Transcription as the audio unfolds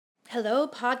Hello,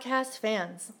 podcast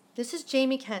fans. This is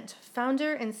Jamie Kent,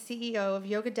 founder and CEO of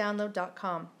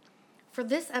YogaDownload.com. For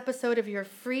this episode of your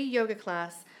free yoga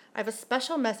class, I have a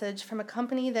special message from a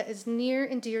company that is near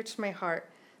and dear to my heart.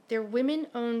 They're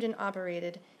women-owned and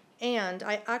operated, and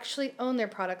I actually own their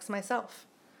products myself.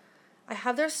 I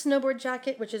have their snowboard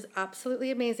jacket, which is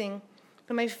absolutely amazing,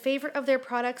 but my favorite of their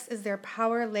products is their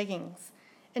power leggings.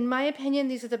 In my opinion,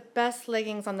 these are the best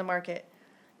leggings on the market.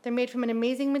 They're made from an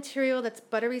amazing material that's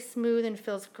buttery smooth and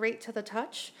feels great to the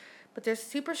touch, but they're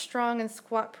super strong and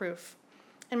squat proof.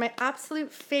 And my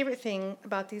absolute favorite thing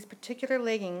about these particular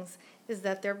leggings is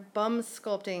that they're bum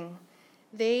sculpting.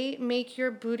 They make your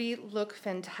booty look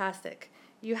fantastic.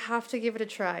 You have to give it a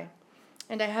try.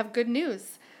 And I have good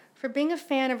news. For being a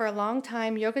fan of our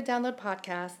longtime Yoga Download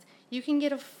podcast, you can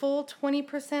get a full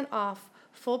 20% off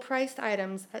full-priced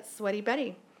items at Sweaty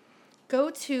Betty. Go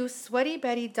to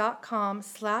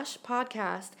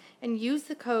sweatybetty.com/podcast and use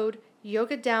the code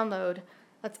YOGADOWNLOAD,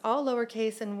 that's all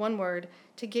lowercase and one word,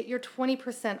 to get your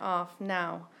 20% off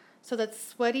now. So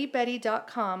that's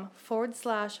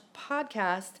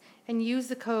sweatybetty.com/podcast and use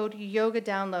the code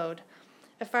YOGADOWNLOAD.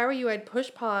 If I were you, I'd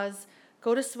push pause,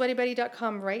 go to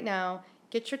sweatybetty.com right now,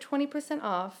 get your 20%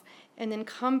 off, and then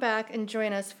come back and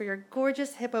join us for your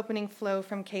gorgeous hip opening flow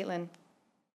from Caitlin.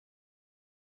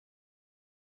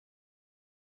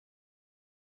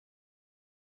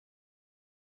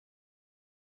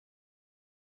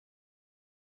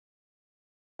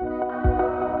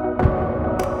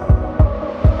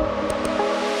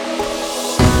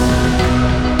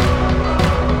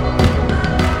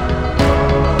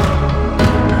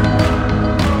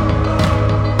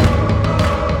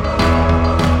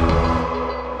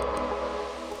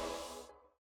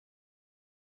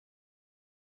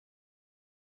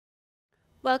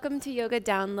 Welcome to Yoga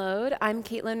Download. I'm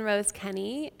Caitlin Rose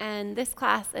Kenny, and this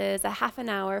class is a half an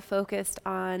hour focused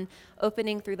on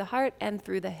opening through the heart and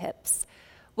through the hips.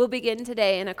 We'll begin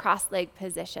today in a cross-leg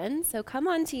position, so come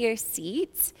onto your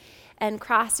seat and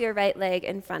cross your right leg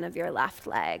in front of your left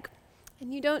leg.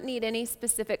 And you don't need any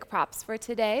specific props for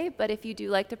today, but if you do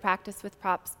like to practice with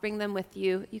props, bring them with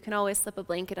you. You can always slip a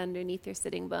blanket underneath your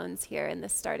sitting bones here in the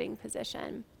starting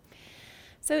position.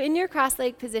 So in your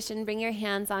cross-leg position, bring your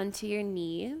hands onto your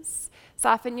knees.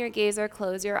 Soften your gaze or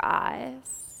close your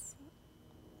eyes.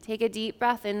 Take a deep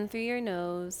breath in through your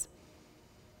nose.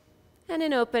 And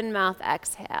an open mouth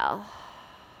exhale.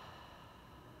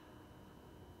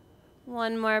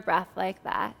 One more breath like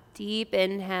that. Deep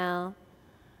inhale.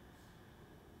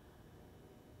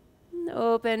 And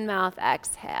open mouth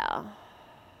exhale.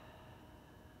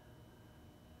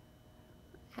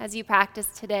 As you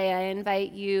practice today, I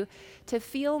invite you to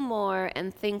feel more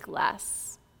and think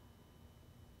less.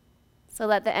 So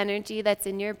let the energy that's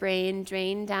in your brain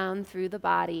drain down through the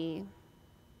body.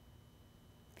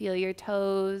 Feel your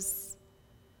toes,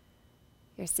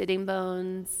 your sitting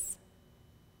bones,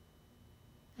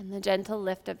 and the gentle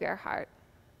lift of your heart.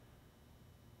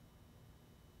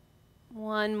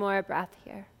 One more breath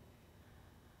here.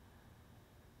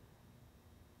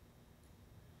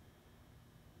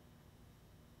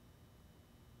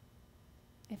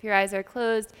 If your eyes are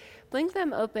closed, blink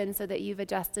them open so that you've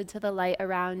adjusted to the light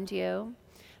around you.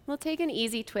 We'll take an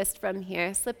easy twist from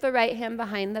here. Slip the right hand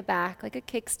behind the back like a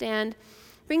kickstand.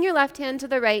 Bring your left hand to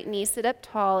the right knee. Sit up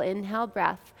tall. Inhale,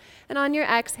 breath. And on your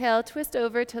exhale, twist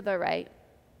over to the right.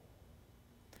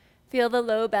 Feel the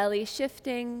low belly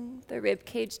shifting, the rib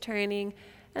cage turning,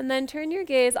 and then turn your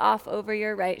gaze off over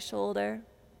your right shoulder.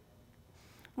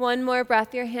 One more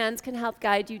breath. Your hands can help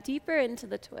guide you deeper into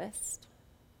the twist.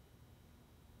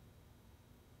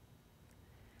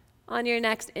 On your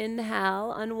next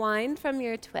inhale, unwind from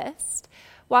your twist.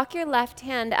 Walk your left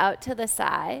hand out to the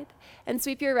side and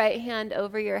sweep your right hand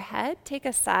over your head. Take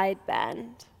a side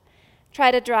bend.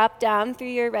 Try to drop down through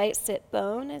your right sit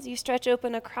bone as you stretch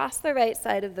open across the right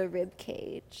side of the rib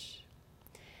cage.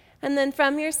 And then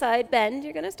from your side bend,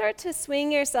 you're going to start to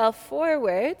swing yourself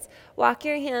forwards. Walk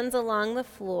your hands along the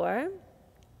floor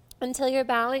until you're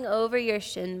bowing over your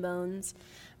shin bones.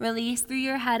 Release through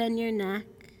your head and your neck.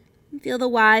 Feel the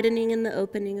widening and the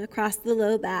opening across the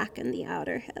low back and the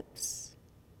outer hips.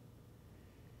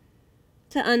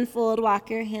 To unfold, walk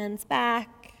your hands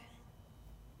back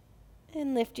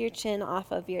and lift your chin off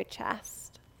of your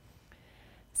chest.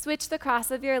 Switch the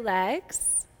cross of your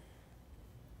legs.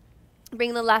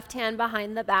 Bring the left hand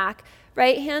behind the back,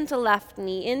 right hand to left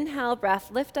knee. Inhale,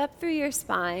 breath, lift up through your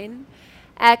spine.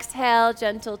 Exhale,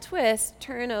 gentle twist,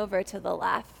 turn over to the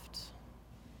left.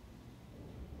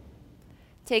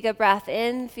 Take a breath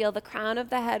in, feel the crown of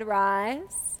the head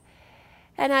rise.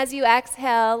 And as you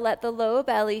exhale, let the low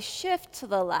belly shift to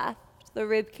the left, the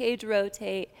rib cage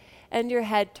rotate, and your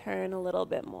head turn a little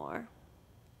bit more.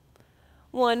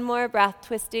 One more breath,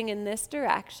 twisting in this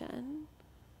direction.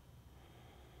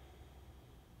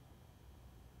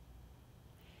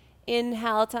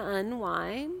 Inhale to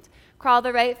unwind. Crawl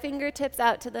the right fingertips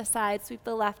out to the side. Sweep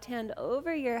the left hand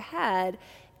over your head.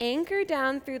 Anchor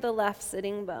down through the left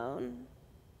sitting bone.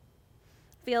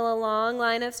 Feel a long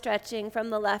line of stretching from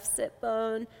the left sit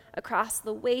bone across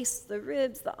the waist, the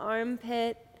ribs, the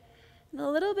armpit, and a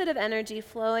little bit of energy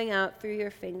flowing out through your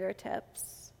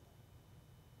fingertips.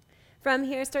 From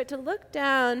here, start to look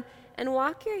down and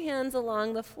walk your hands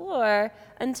along the floor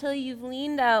until you've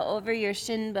leaned out over your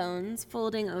shin bones,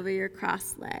 folding over your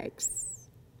crossed legs.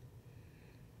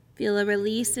 Feel a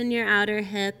release in your outer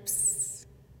hips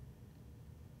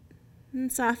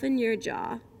and soften your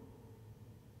jaw.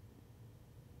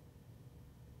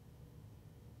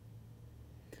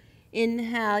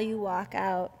 Inhale, you walk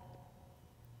out.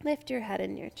 Lift your head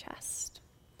and your chest.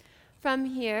 From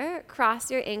here,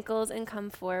 cross your ankles and come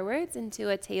forwards into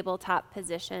a tabletop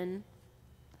position.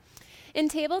 In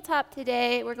tabletop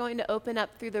today, we're going to open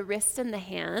up through the wrists and the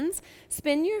hands.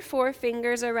 Spin your 4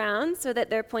 fingers around so that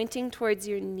they're pointing towards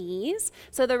your knees.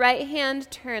 So the right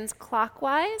hand turns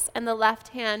clockwise and the left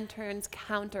hand turns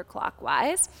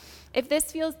counterclockwise. If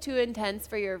this feels too intense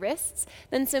for your wrists,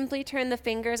 then simply turn the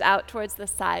fingers out towards the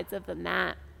sides of the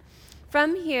mat.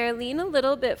 From here, lean a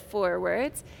little bit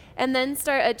forwards and then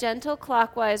start a gentle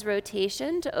clockwise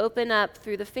rotation to open up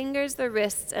through the fingers, the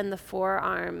wrists, and the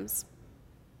forearms.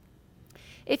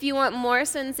 If you want more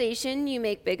sensation, you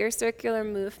make bigger circular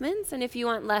movements, and if you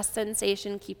want less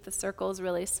sensation, keep the circles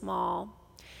really small.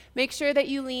 Make sure that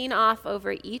you lean off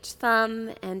over each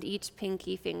thumb and each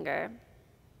pinky finger.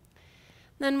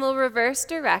 Then we'll reverse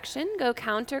direction, go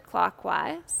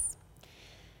counterclockwise.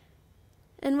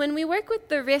 And when we work with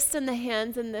the wrists and the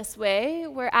hands in this way,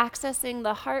 we're accessing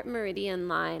the heart meridian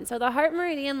line. So the heart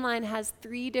meridian line has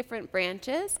 3 different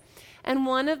branches, and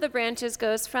one of the branches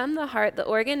goes from the heart, the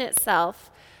organ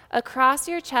itself, across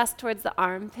your chest towards the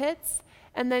armpits,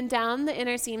 and then down the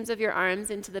inner seams of your arms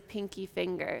into the pinky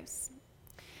fingers.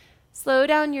 Slow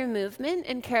down your movement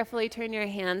and carefully turn your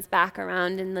hands back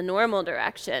around in the normal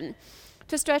direction.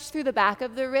 To stretch through the back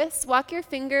of the wrists, walk your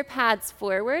finger pads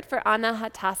forward for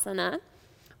Anahatasana.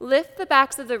 Lift the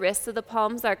backs of the wrists so the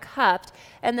palms are cupped,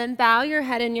 and then bow your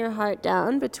head and your heart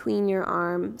down between your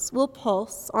arms. We'll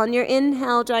pulse. On your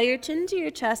inhale, draw your chin to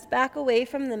your chest, back away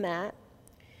from the mat.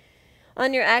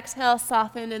 On your exhale,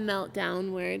 soften and melt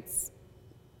downwards.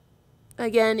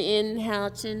 Again,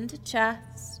 inhale, chin to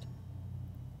chest.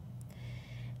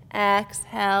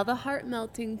 Exhale, the heart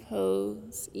melting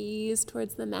pose. Ease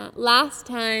towards the mat. Last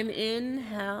time,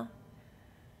 inhale.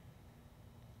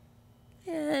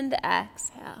 And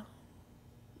exhale.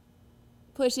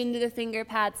 Push into the finger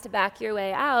pads to back your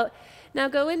way out. Now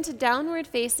go into downward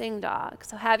facing dog.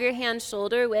 So have your hands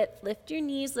shoulder width, lift your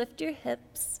knees, lift your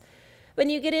hips. When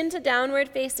you get into downward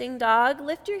facing dog,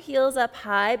 lift your heels up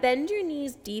high, bend your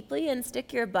knees deeply, and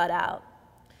stick your butt out.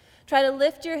 Try to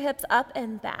lift your hips up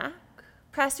and back.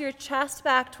 Press your chest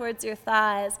back towards your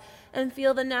thighs and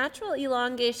feel the natural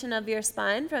elongation of your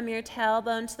spine from your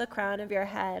tailbone to the crown of your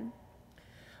head.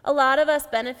 A lot of us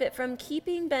benefit from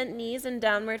keeping bent knees in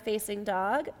downward facing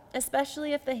dog,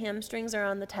 especially if the hamstrings are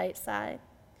on the tight side.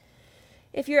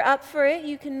 If you're up for it,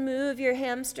 you can move your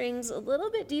hamstrings a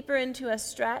little bit deeper into a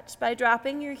stretch by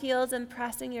dropping your heels and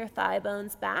pressing your thigh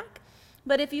bones back.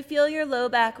 But if you feel your low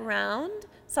back round,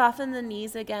 soften the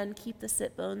knees again, keep the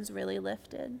sit bones really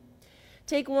lifted.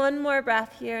 Take one more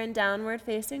breath here in downward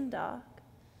facing dog.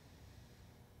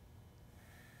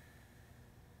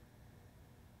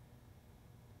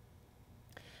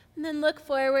 And then look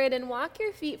forward and walk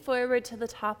your feet forward to the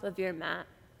top of your mat.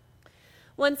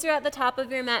 Once you're at the top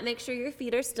of your mat, make sure your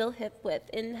feet are still hip width.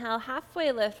 Inhale,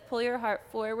 halfway lift, pull your heart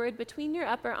forward between your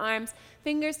upper arms,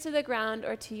 fingers to the ground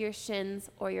or to your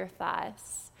shins or your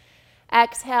thighs.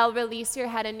 Exhale, release your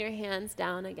head and your hands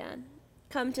down again.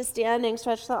 Come to standing,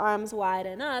 stretch the arms wide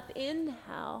and up.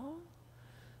 Inhale.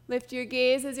 Lift your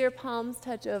gaze as your palms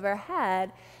touch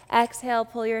overhead. Exhale,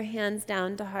 pull your hands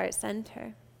down to heart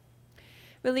center.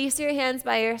 Release your hands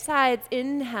by your sides.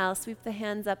 Inhale, sweep the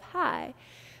hands up high.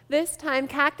 This time,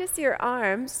 cactus your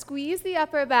arms. Squeeze the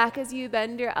upper back as you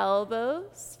bend your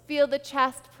elbows. Feel the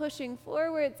chest pushing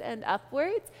forwards and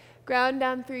upwards. Ground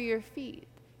down through your feet.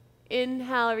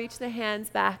 Inhale, reach the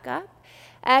hands back up.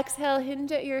 Exhale,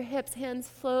 hinge at your hips. Hands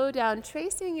flow down,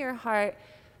 tracing your heart.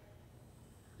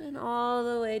 And all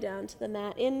the way down to the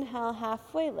mat. Inhale,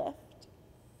 halfway lift.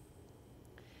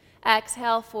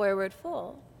 Exhale, forward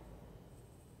fold.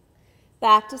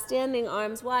 Back to standing,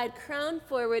 arms wide, crown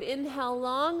forward. Inhale,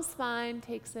 long spine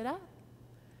takes it up.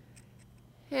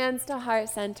 Hands to heart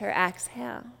center,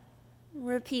 exhale.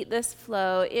 Repeat this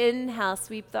flow. Inhale,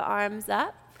 sweep the arms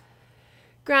up.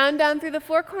 Ground down through the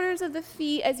four corners of the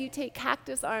feet as you take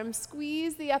cactus arms.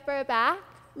 Squeeze the upper back.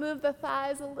 Move the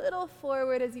thighs a little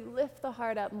forward as you lift the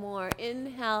heart up more.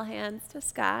 Inhale, hands to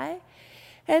sky.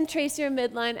 And trace your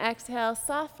midline. Exhale,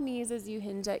 soft knees as you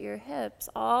hinge at your hips,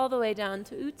 all the way down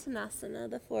to Uttanasana,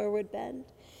 the forward bend.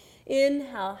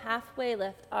 Inhale, halfway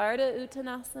lift, Ardha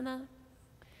Uttanasana.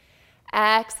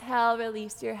 Exhale,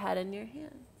 release your head and your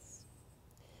hands.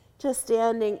 Just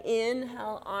standing,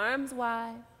 inhale, arms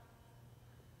wide.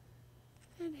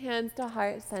 And hands to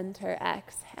heart center,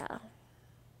 exhale.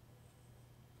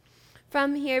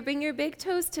 From here, bring your big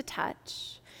toes to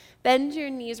touch. Bend your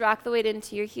knees, rock the weight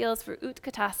into your heels for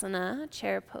Utkatasana,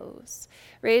 chair pose.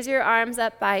 Raise your arms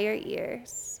up by your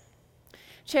ears.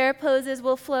 Chair poses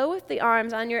will flow with the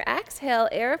arms. On your exhale,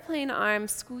 airplane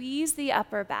arms, squeeze the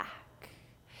upper back.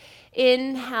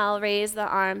 Inhale, raise the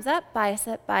arms up,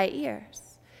 bicep by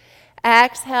ears.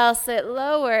 Exhale, sit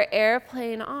lower,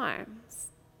 airplane arms.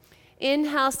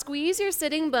 Inhale, squeeze your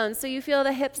sitting bones so you feel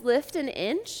the hips lift an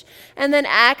inch, and then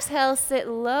exhale, sit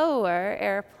lower,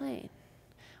 airplane.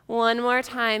 One more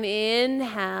time,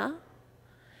 inhale.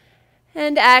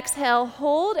 And exhale,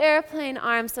 hold airplane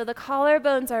arms so the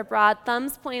collarbones are broad,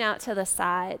 thumbs point out to the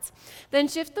sides. Then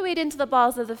shift the weight into the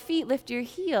balls of the feet, lift your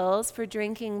heels for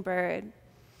drinking bird.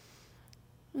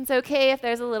 It's okay if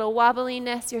there's a little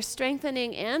wobbliness, you're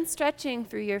strengthening and stretching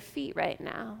through your feet right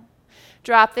now.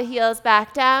 Drop the heels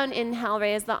back down, inhale,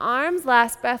 raise the arms,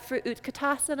 last breath for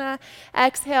Utkatasana.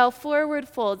 Exhale, forward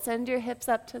fold, send your hips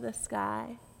up to the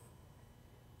sky.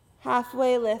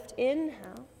 Halfway lift,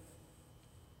 inhale.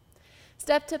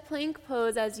 Step to plank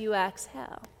pose as you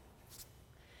exhale.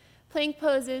 Plank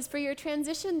poses for your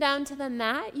transition down to the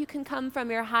mat. You can come from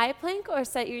your high plank or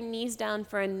set your knees down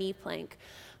for a knee plank.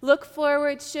 Look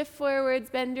forward, shift forwards,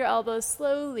 bend your elbows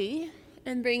slowly,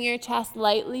 and bring your chest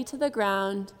lightly to the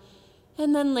ground,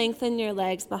 and then lengthen your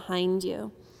legs behind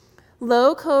you.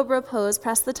 Low cobra pose,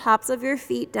 press the tops of your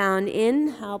feet down.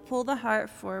 Inhale, pull the heart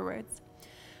forwards.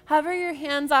 Hover your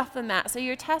hands off the mat. So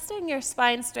you're testing your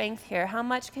spine strength here. How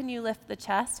much can you lift the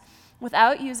chest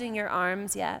without using your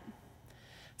arms yet?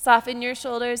 Soften your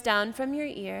shoulders down from your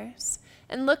ears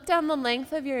and look down the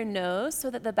length of your nose so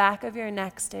that the back of your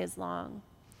neck stays long.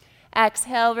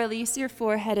 Exhale, release your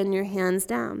forehead and your hands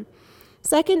down.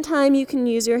 Second time, you can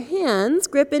use your hands,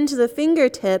 grip into the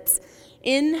fingertips.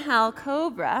 Inhale,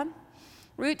 cobra.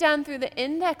 Root down through the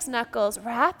index knuckles,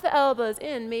 wrap the elbows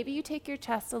in. Maybe you take your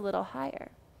chest a little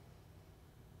higher.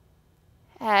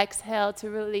 Exhale to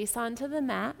release onto the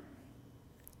mat.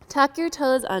 Tuck your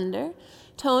toes under,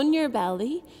 tone your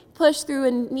belly, push through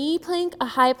a knee plank, a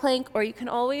high plank, or you can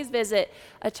always visit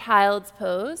a child's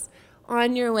pose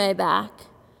on your way back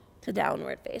to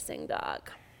downward facing dog.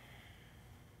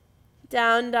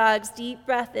 Down dogs, deep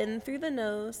breath in through the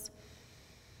nose.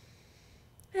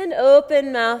 And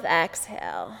open mouth,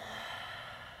 exhale.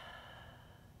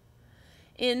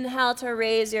 Inhale to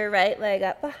raise your right leg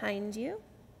up behind you.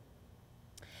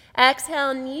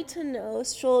 Exhale, knee to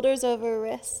nose, shoulders over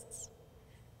wrists.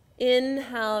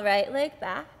 Inhale, right leg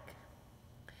back.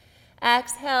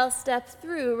 Exhale, step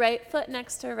through, right foot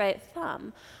next to right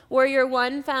thumb. Warrior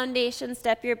One foundation,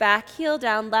 step your back heel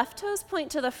down, left toes point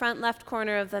to the front left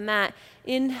corner of the mat.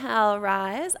 Inhale,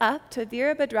 rise up to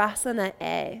Virabhadrasana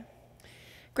A.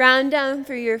 Ground down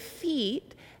through your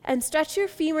feet and stretch your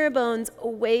femur bones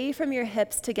away from your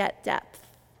hips to get depth.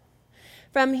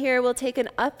 From here, we'll take an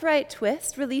upright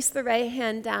twist, release the right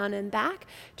hand down and back,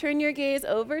 turn your gaze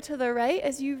over to the right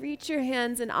as you reach your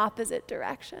hands in opposite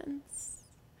directions.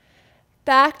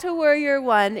 Back to Warrior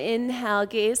One, inhale,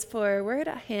 gaze forward,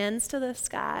 hands to the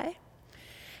sky.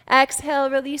 Exhale,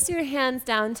 release your hands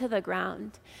down to the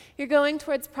ground. You're going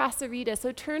towards Prasarita,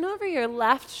 so turn over your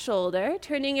left shoulder,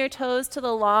 turning your toes to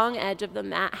the long edge of the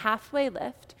mat, halfway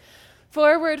lift.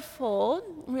 Forward fold,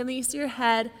 release your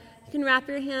head. You can wrap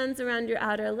your hands around your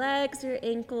outer legs, your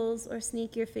ankles, or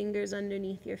sneak your fingers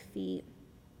underneath your feet.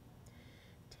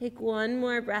 Take one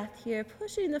more breath here,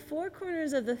 pushing the four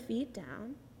corners of the feet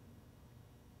down.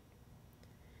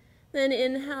 Then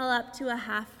inhale up to a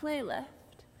halfway lift.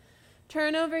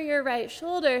 Turn over your right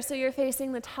shoulder so you're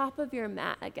facing the top of your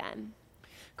mat again.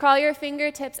 Crawl your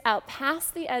fingertips out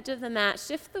past the edge of the mat.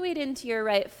 Shift the weight into your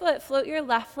right foot. Float your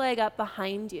left leg up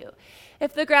behind you.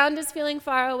 If the ground is feeling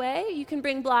far away, you can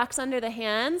bring blocks under the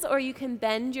hands, or you can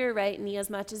bend your right knee as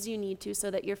much as you need to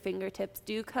so that your fingertips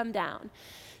do come down.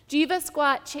 Jiva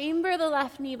squat, chamber the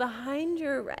left knee behind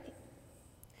your right.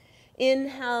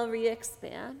 Inhale,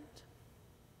 re-expand.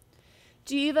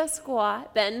 Jiva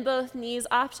squat, bend both knees,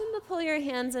 option to pull your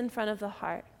hands in front of the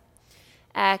heart.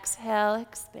 Exhale,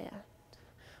 expand.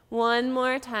 One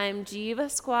more time,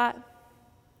 Jiva squat.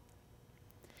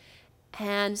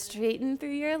 And straighten through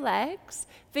your legs,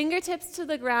 fingertips to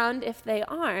the ground if they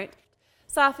aren't.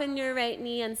 Soften your right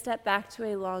knee and step back to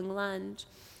a long lunge.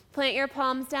 Plant your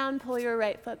palms down, pull your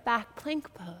right foot back,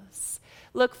 plank pose.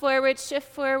 Look forward,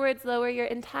 shift forwards, lower your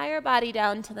entire body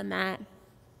down to the mat.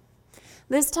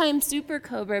 This time, super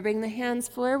cobra, bring the hands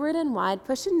forward and wide,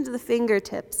 push into the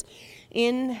fingertips.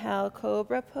 Inhale,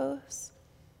 cobra pose.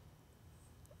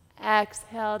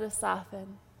 Exhale to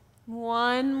soften.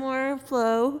 One more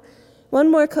flow. One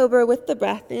more cobra with the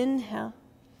breath. Inhale.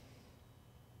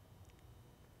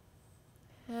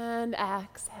 And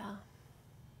exhale.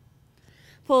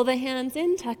 Pull the hands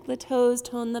in, tuck the toes,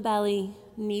 tone the belly.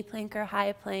 Knee plank or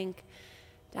high plank.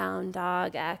 Down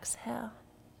dog, exhale.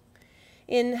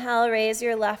 Inhale, raise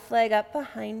your left leg up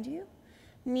behind you.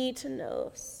 Knee to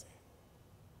nose.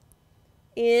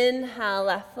 Inhale,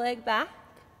 left leg back.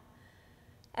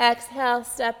 Exhale,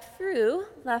 step through,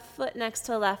 left foot next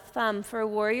to left thumb for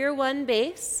warrior one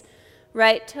base.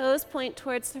 Right toes point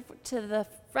towards to the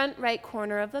front right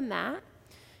corner of the mat.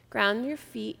 Ground your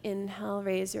feet, inhale,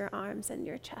 raise your arms and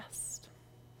your chest.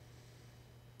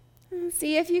 And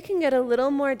see if you can get a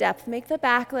little more depth. Make the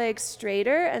back leg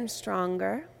straighter and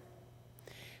stronger.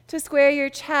 To square your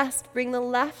chest, bring the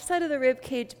left side of the rib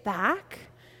cage back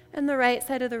and the right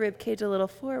side of the rib cage a little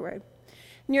forward.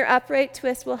 And your upright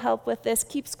twist will help with this.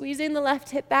 Keep squeezing the left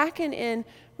hip back and in.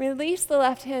 Release the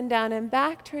left hand down and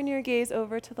back. Turn your gaze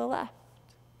over to the left.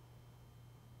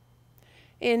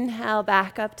 Inhale,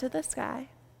 back up to the sky.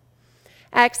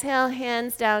 Exhale,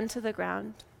 hands down to the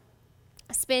ground.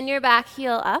 Spin your back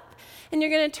heel up, and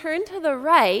you're going to turn to the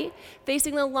right,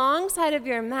 facing the long side of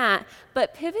your mat,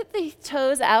 but pivot the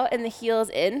toes out and the heels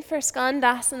in for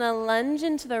Skandasana, lunge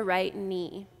into the right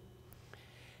knee.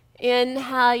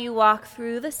 Inhale, you walk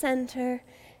through the center.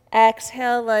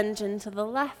 Exhale, lunge into the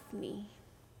left knee.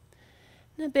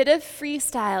 And a bit of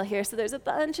freestyle here. So there's a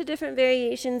bunch of different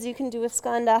variations you can do with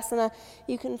Skandasana.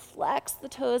 You can flex the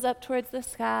toes up towards the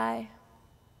sky.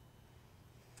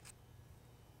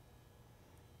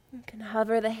 You can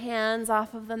hover the hands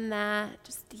off of the mat,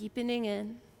 just deepening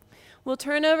in. We'll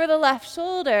turn over the left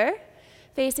shoulder,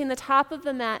 facing the top of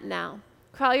the mat now.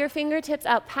 Crawl your fingertips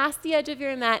out past the edge of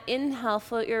your mat. Inhale,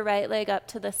 float your right leg up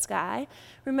to the sky.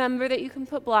 Remember that you can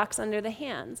put blocks under the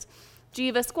hands.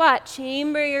 Jiva squat,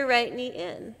 chamber your right knee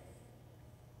in.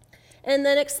 And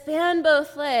then expand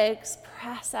both legs,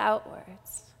 press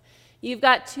outwards. You've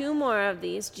got two more of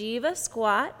these. Jiva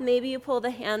squat, maybe you pull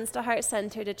the hands to heart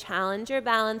center to challenge your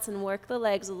balance and work the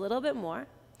legs a little bit more.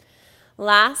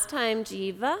 Last time,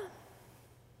 Jiva.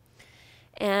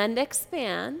 And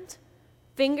expand.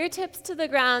 Fingertips to the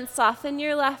ground, soften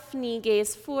your left knee,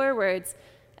 gaze forwards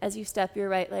as you step your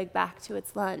right leg back to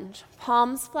its lunge.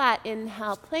 Palms flat,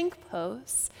 inhale, plank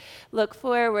pose. Look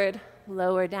forward,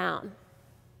 lower down.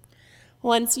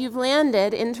 Once you've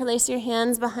landed, interlace your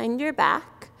hands behind your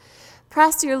back.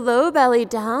 Press your low belly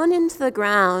down into the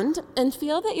ground and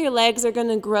feel that your legs are going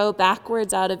to grow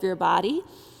backwards out of your body.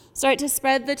 Start to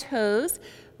spread the toes.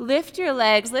 Lift your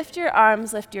legs, lift your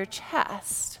arms, lift your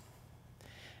chest.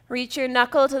 Reach your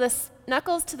knuckles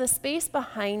to the space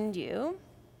behind you.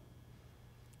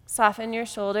 Soften your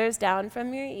shoulders down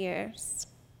from your ears.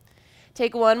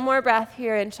 Take one more breath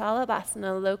here in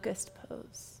Shalabhasana, locust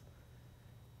pose.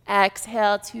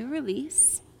 Exhale to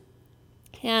release.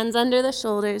 Hands under the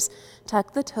shoulders,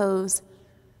 tuck the toes.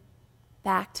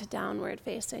 Back to downward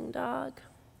facing dog.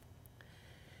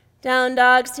 Down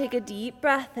dogs, take a deep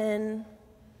breath in,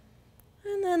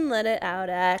 and then let it out.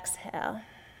 Exhale.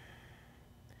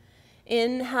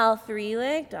 Inhale,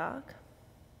 three-leg dog.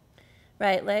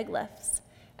 Right leg lifts.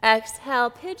 Exhale,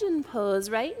 pigeon pose,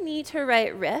 right knee to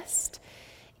right wrist.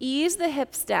 Ease the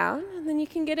hips down, and then you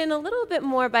can get in a little bit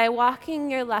more by walking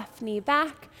your left knee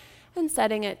back and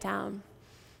setting it down.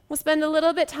 We'll spend a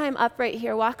little bit time upright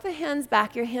here. Walk the hands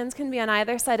back. Your hands can be on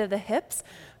either side of the hips,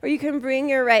 or you can bring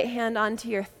your right hand onto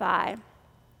your thigh.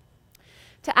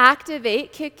 To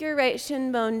activate, kick your right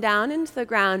shin bone down into the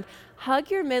ground.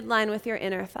 Hug your midline with your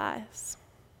inner thighs.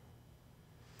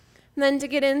 And then to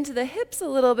get into the hips a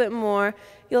little bit more,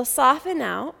 you'll soften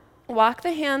out, walk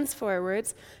the hands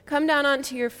forwards, come down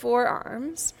onto your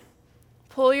forearms,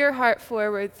 pull your heart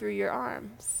forward through your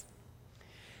arms.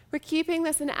 We're keeping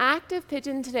this an active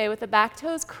pigeon today with the back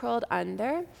toes curled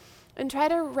under, and try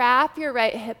to wrap your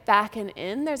right hip back and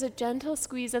in. There's a gentle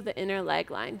squeeze of the inner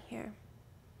leg line here.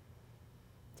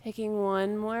 Taking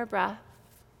one more breath.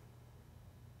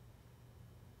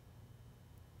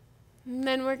 And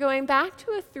then we're going back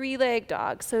to a three-leg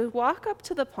dog. So walk up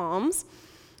to the palms.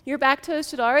 Your back toes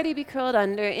should already be curled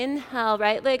under. Inhale,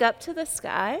 right leg up to the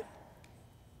sky.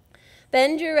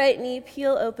 Bend your right knee,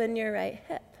 peel open your right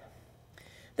hip.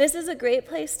 This is a great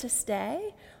place to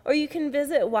stay, or you can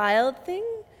visit Wild Thing.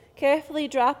 Carefully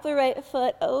drop the right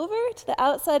foot over to the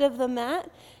outside of the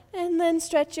mat, and then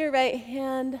stretch your right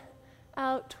hand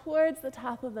out towards the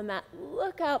top of the mat.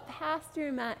 Look out past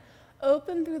your mat.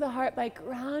 Open through the heart by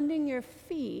grounding your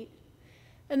feet.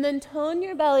 And then tone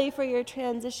your belly for your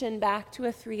transition back to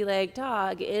a three-leg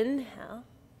dog. Inhale.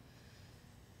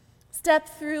 Step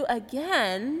through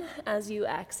again as you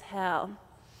exhale.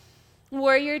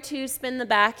 Warrior two, spin the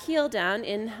back heel down.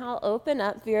 Inhale, open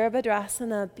up,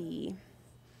 Virabhadrasana B.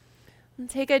 And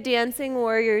take a dancing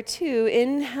warrior two.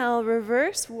 Inhale,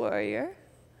 reverse warrior.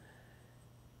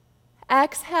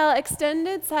 Exhale,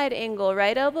 extended side angle,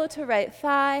 right elbow to right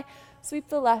thigh. Sweep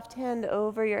the left hand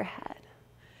over your head.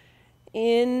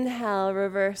 Inhale,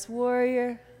 reverse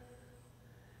warrior.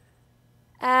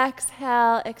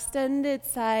 Exhale, extended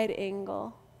side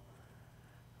angle.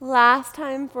 Last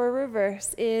time for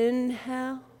reverse.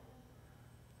 Inhale.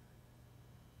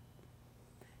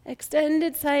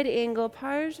 Extended side angle,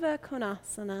 Parsva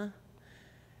Konasana.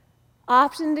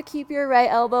 Option to keep your right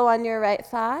elbow on your right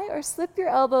thigh or slip your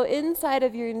elbow inside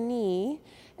of your knee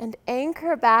and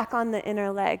anchor back on the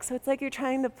inner leg. So it's like you're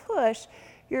trying to push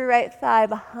your right thigh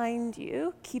behind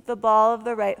you. Keep the ball of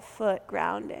the right foot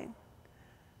grounding.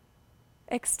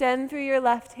 Extend through your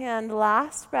left hand.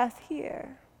 Last breath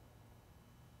here.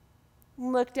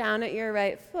 Look down at your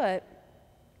right foot.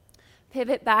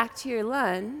 Pivot back to your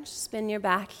lunge. Spin your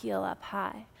back heel up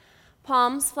high.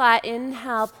 Palms flat.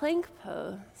 Inhale, plank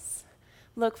pose.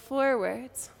 Look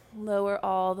forwards. Lower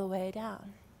all the way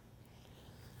down.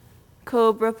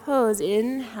 Cobra pose.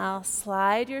 Inhale,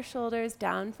 slide your shoulders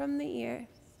down from the ears.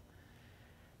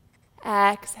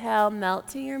 Exhale, melt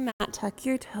to your mat, tuck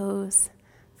your toes.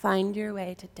 Find your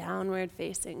way to downward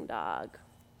facing dog.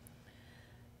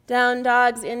 Down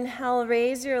dogs, inhale,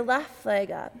 raise your left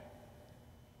leg up.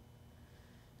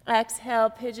 Exhale,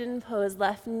 pigeon pose,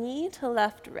 left knee to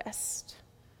left wrist.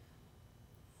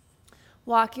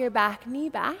 Walk your back knee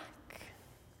back.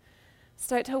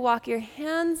 Start to walk your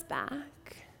hands back.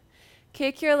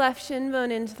 Kick your left shin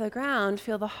bone into the ground.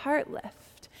 Feel the heart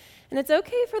lift. And it's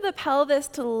okay for the pelvis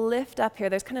to lift up here.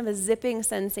 There's kind of a zipping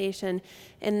sensation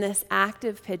in this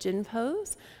active pigeon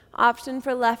pose. Option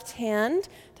for left hand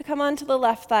to come onto the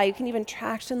left thigh. You can even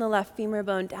traction the left femur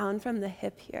bone down from the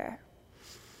hip here.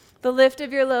 The lift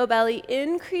of your low belly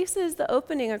increases the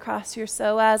opening across your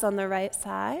psoas on the right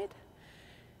side.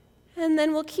 And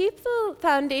then we'll keep the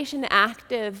foundation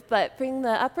active, but bring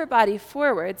the upper body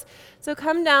forwards. So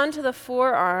come down to the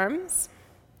forearms.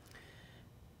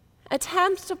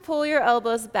 Attempt to pull your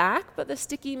elbows back, but the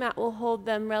sticky mat will hold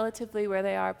them relatively where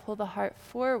they are. Pull the heart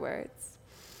forwards.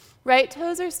 Right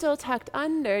toes are still tucked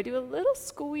under. Do a little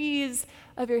squeeze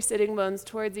of your sitting bones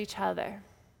towards each other.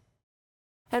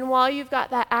 And while you've got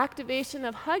that activation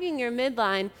of hugging your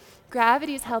midline,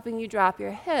 gravity is helping you drop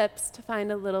your hips to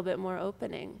find a little bit more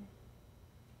opening.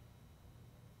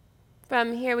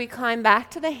 From here, we climb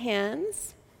back to the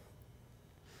hands.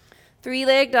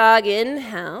 Three-leg dog,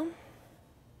 inhale.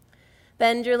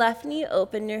 Bend your left knee,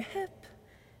 open your hip,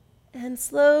 and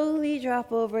slowly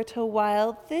drop over to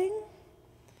Wild Thing.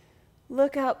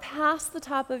 Look out past the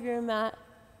top of your mat.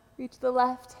 Reach the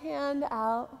left hand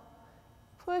out.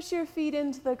 Push your feet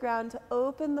into the ground to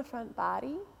open the front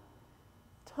body.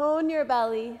 Tone your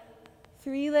belly.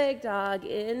 Three-leg dog,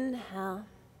 inhale.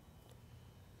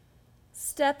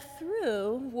 Step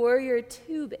through warrior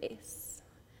two base.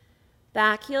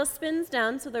 Back heel spins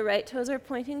down so the right toes are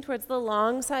pointing towards the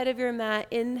long side of your mat.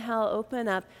 Inhale, open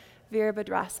up,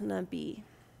 Virabhadrasana B.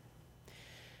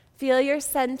 Feel your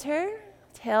center,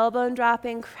 tailbone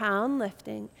dropping, crown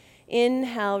lifting.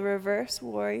 Inhale, reverse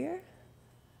warrior.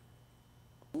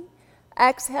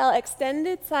 Exhale,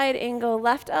 extended side angle,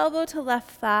 left elbow to left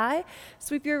thigh.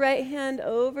 Sweep your right hand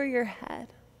over your head.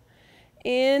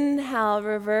 Inhale,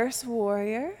 reverse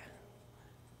warrior.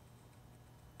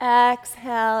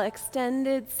 Exhale,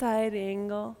 extended side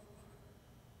angle.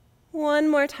 One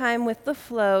more time with the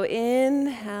flow.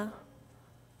 Inhale.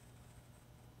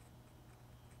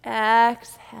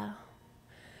 Exhale.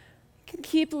 You can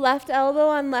keep left elbow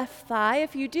on left thigh.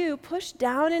 If you do, push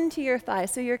down into your thigh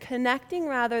so you're connecting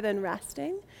rather than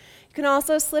resting. You can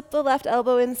also slip the left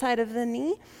elbow inside of the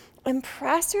knee and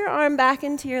press your arm back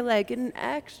into your leg. Get an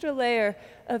extra layer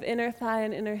of inner thigh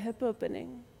and inner hip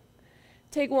opening.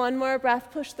 Take one more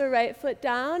breath, push the right foot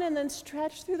down, and then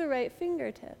stretch through the right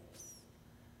fingertips.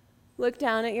 Look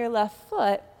down at your left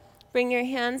foot. Bring your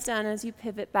hands down as you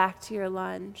pivot back to your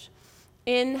lunge.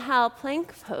 Inhale,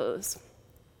 plank pose.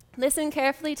 Listen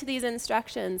carefully to these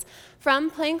instructions. From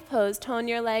plank pose, tone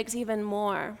your legs even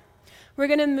more. We're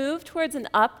going to move towards an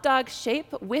up dog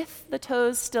shape with the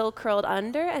toes still curled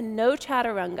under and no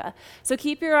chaturanga. So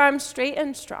keep your arms straight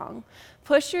and strong.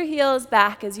 Push your heels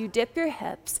back as you dip your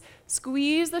hips.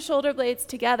 Squeeze the shoulder blades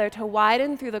together to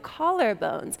widen through the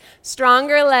collarbones.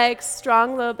 Stronger legs,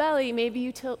 strong low belly. Maybe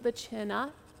you tilt the chin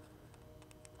up.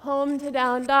 Home to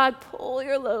down dog. Pull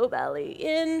your low belly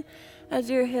in as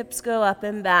your hips go up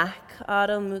and back.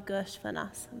 Adho Mukha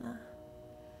Svanasana.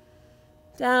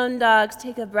 Down dogs,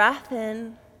 take a breath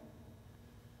in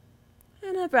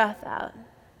and a breath out.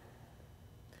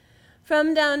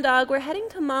 From down dog, we're heading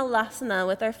to Malasana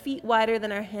with our feet wider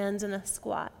than our hands in a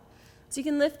squat. So you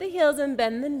can lift the heels and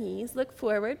bend the knees, look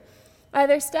forward.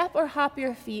 Either step or hop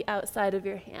your feet outside of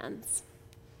your hands.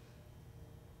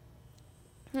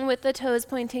 And with the toes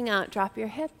pointing out, drop your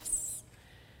hips.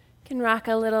 You can rock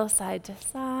a little side to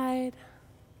side.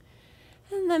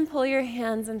 And then pull your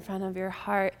hands in front of your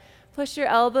heart. Push your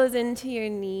elbows into your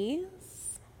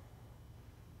knees.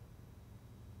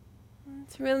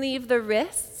 To relieve the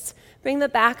wrists, bring the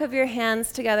back of your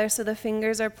hands together so the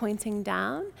fingers are pointing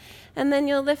down. And then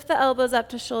you'll lift the elbows up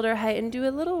to shoulder height and do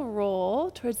a little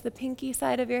roll towards the pinky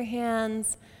side of your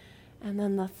hands and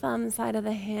then the thumb side of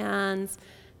the hands,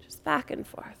 just back and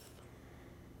forth.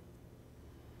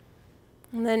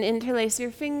 And then interlace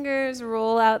your fingers,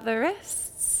 roll out the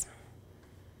wrists.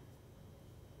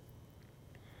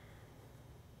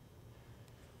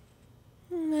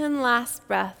 And then last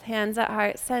breath, hands at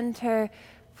heart center.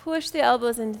 Push the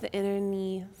elbows into the inner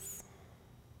knees.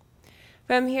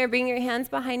 From here, bring your hands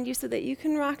behind you so that you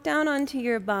can rock down onto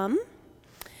your bum.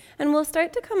 And we'll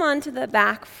start to come onto the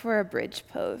back for a bridge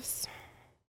pose.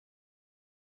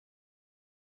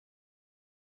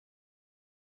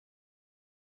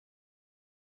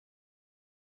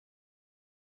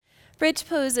 Bridge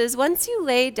poses, once you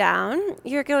lay down,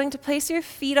 you're going to place your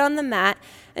feet on the mat,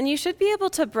 and you should be able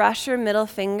to brush your middle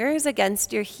fingers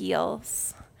against your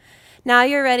heels. Now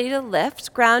you're ready to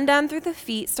lift. Ground down through the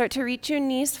feet. Start to reach your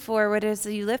knees forward as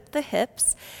you lift the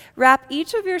hips. Wrap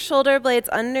each of your shoulder blades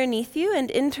underneath you and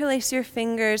interlace your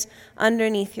fingers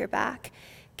underneath your back.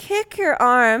 Kick your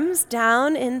arms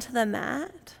down into the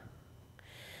mat.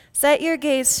 Set your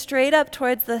gaze straight up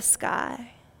towards the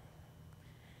sky.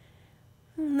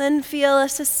 And then feel a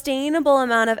sustainable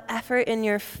amount of effort in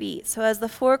your feet. So as the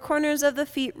four corners of the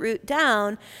feet root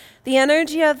down, the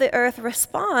energy of the earth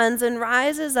responds and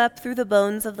rises up through the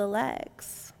bones of the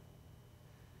legs.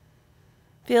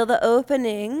 Feel the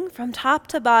opening from top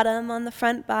to bottom on the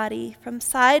front body, from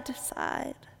side to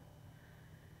side.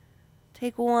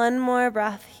 Take one more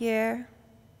breath here.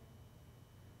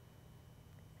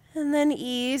 And then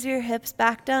ease your hips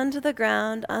back down to the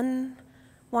ground.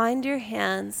 Wind your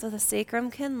hands so the sacrum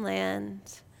can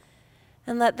land,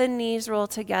 and let the knees roll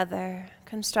together.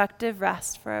 Constructive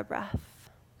rest for a breath.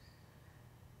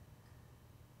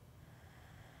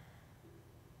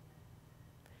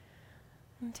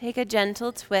 And take a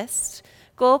gentle twist.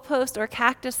 Goalpost or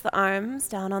cactus the arms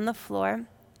down on the floor.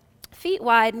 Feet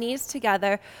wide, knees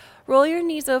together. Roll your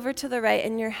knees over to the right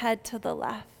and your head to the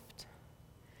left.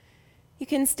 You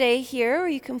can stay here, or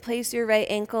you can place your right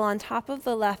ankle on top of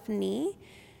the left knee.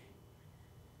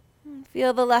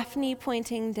 Feel the left knee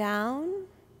pointing down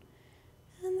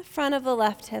and the front of the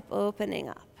left hip opening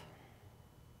up.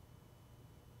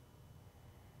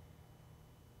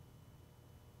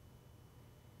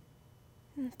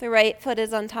 If the right foot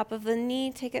is on top of the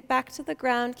knee, take it back to the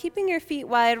ground, keeping your feet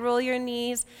wide. Roll your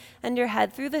knees and your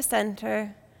head through the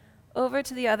center, over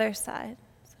to the other side.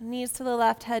 So knees to the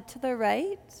left, head to the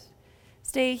right.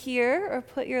 Stay here or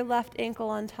put your left ankle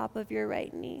on top of your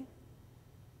right knee.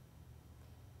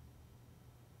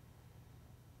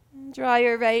 Draw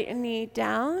your right knee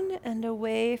down and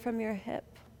away from your hip.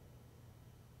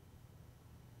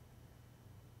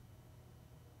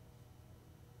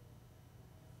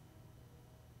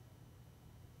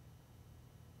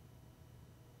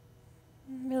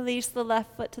 Release the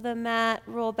left foot to the mat,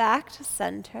 roll back to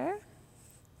center.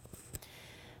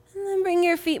 And then bring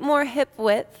your feet more hip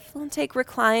width. We'll take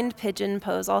reclined pigeon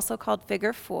pose, also called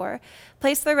figure 4.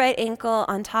 Place the right ankle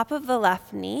on top of the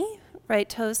left knee, right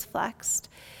toes flexed.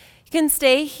 You can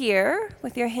stay here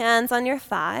with your hands on your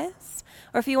thighs,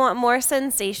 or if you want more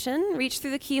sensation, reach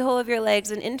through the keyhole of your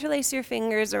legs and interlace your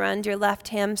fingers around your left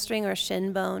hamstring or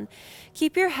shin bone.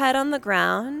 Keep your head on the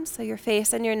ground so your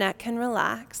face and your neck can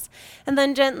relax, and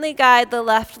then gently guide the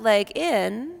left leg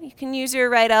in. You can use your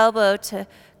right elbow to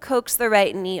coax the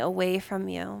right knee away from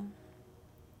you.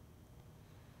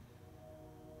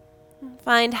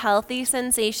 Find healthy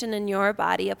sensation in your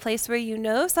body, a place where you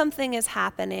know something is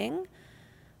happening,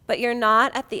 but you're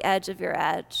not at the edge of your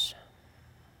edge.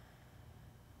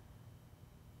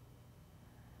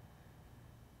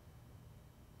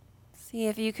 See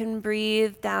if you can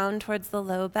breathe down towards the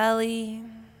low belly.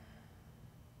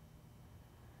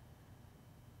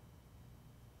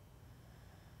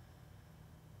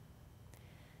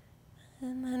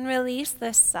 And then release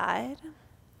this side.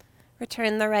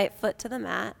 Return the right foot to the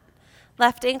mat.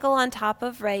 Left ankle on top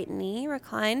of right knee,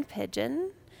 reclined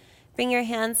pigeon. Bring your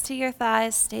hands to your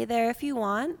thighs, stay there if you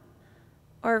want,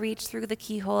 or reach through the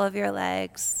keyhole of your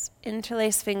legs.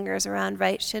 Interlace fingers around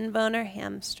right shin bone or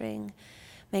hamstring.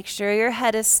 Make sure your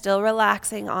head is still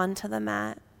relaxing onto the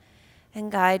mat,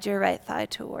 and guide your right thigh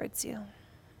towards you.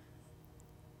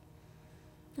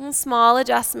 And small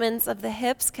adjustments of the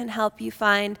hips can help you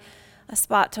find a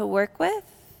spot to work with.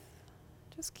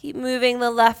 Just keep moving the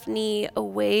left knee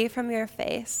away from your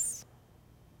face.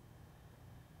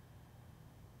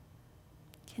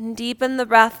 You can deepen the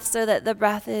breath so that the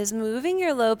breath is moving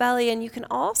your low belly, and you can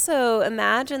also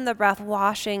imagine the breath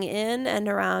washing in and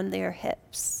around your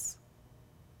hips.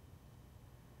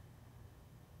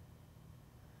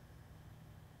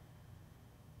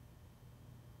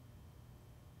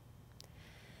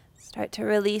 Start to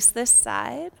release this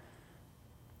side.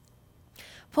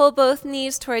 Pull both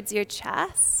knees towards your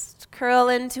chest. Curl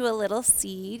into a little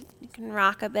seed. You can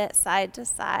rock a bit side to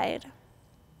side.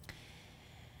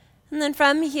 And then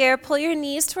from here, pull your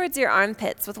knees towards your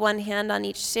armpits with one hand on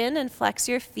each shin and flex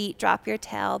your feet, drop your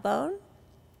tailbone.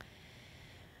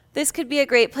 This could be a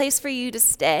great place for you to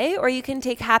stay, or you can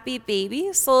take happy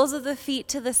baby, soles of the feet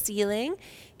to the ceiling.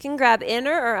 You can grab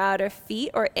inner or outer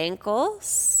feet or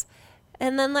ankles,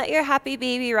 and then let your happy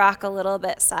baby rock a little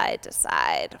bit side to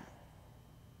side.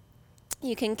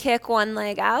 You can kick one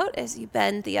leg out as you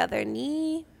bend the other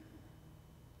knee.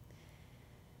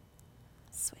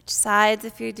 Switch sides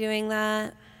if you're doing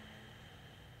that.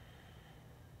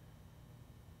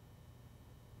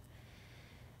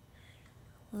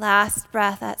 Last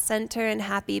breath at center and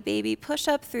happy baby. Push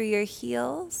up through your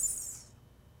heels.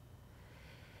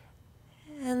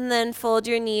 And then fold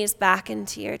your knees back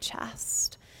into your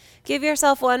chest. Give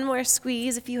yourself one more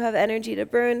squeeze if you have energy to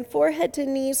burn. Forehead to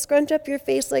knees, scrunch up your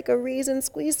face like a raisin.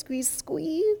 Squeeze, squeeze,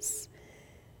 squeeze.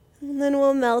 And then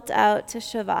we'll melt out to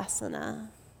Shavasana.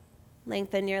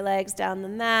 Lengthen your legs down the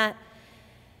mat.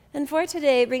 And for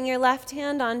today, bring your left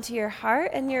hand onto your heart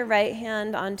and your right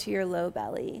hand onto your low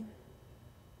belly.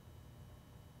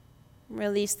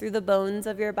 Release through the bones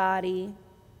of your body.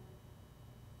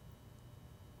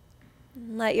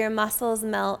 Let your muscles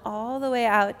melt all the way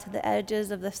out to the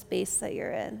edges of the space that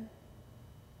you're in.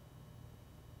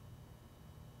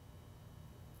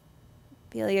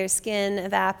 Feel your skin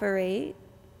evaporate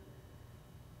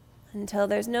until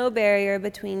there's no barrier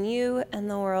between you and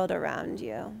the world around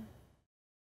you.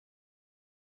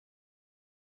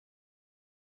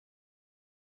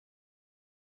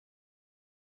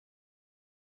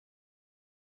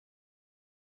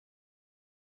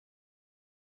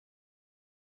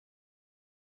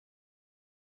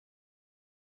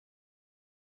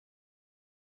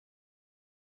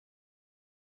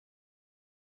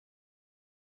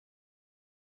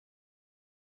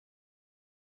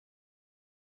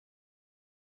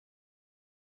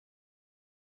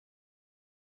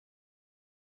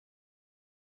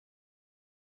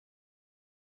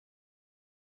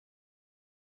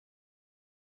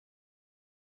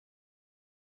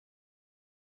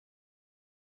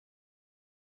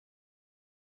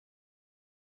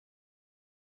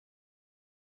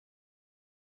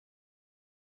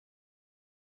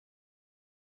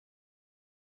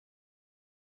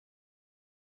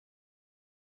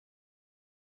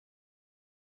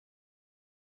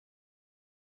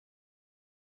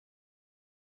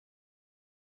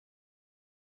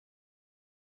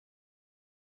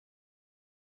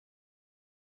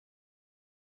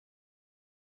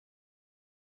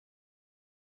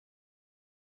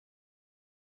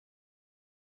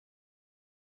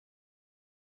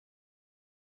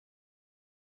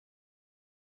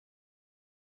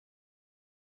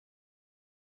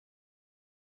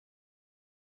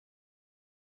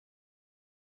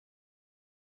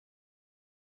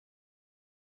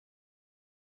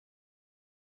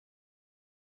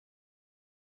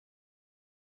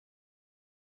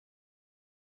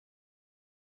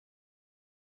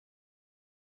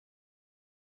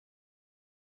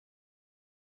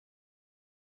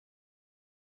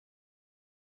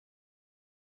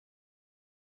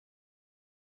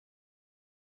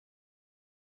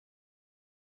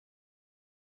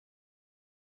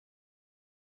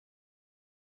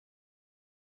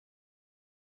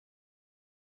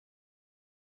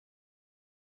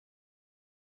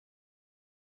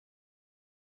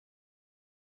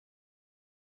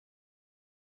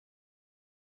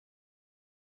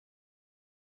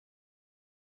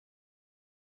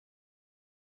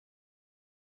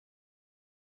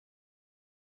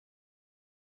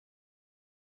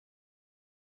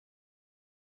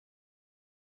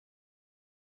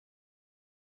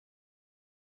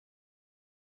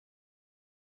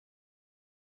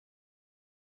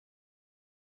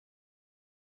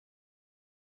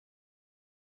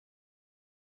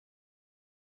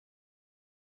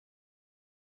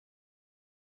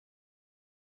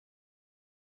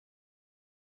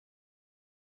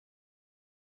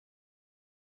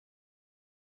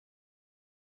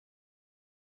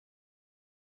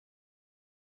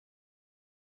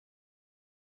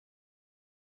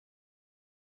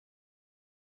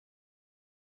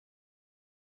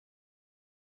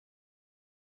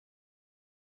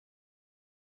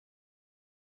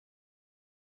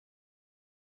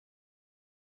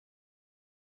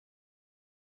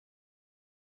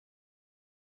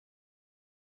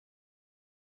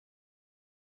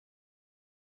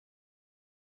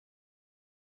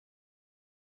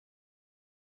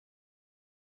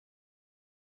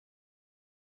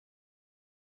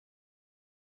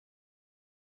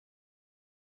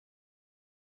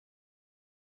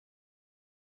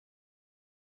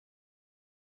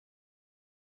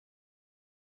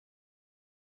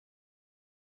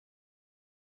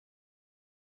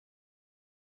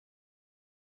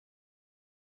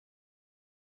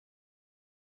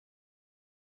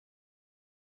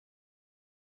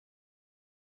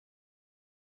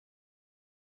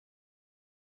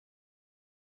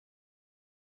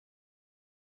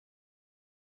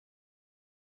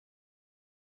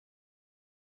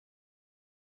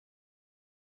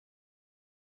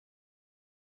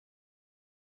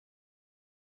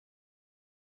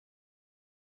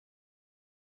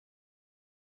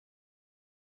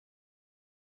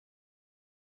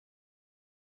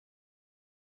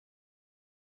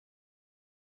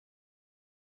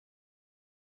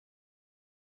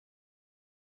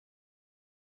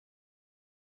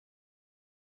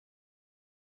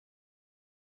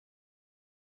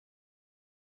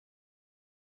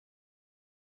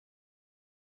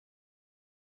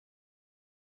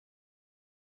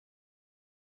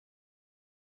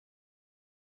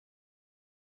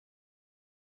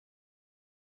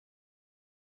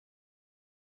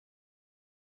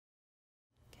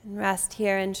 And rest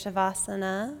here in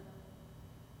Shavasana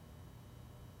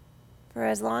for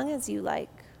as long as you like.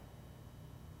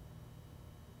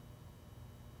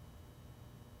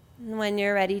 And when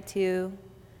you're ready to,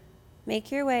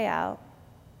 make your way out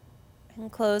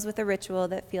and close with a ritual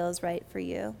that feels right for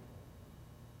you.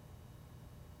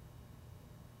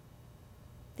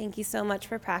 Thank you so much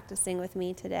for practicing with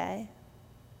me today.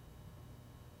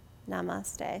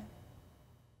 Namaste.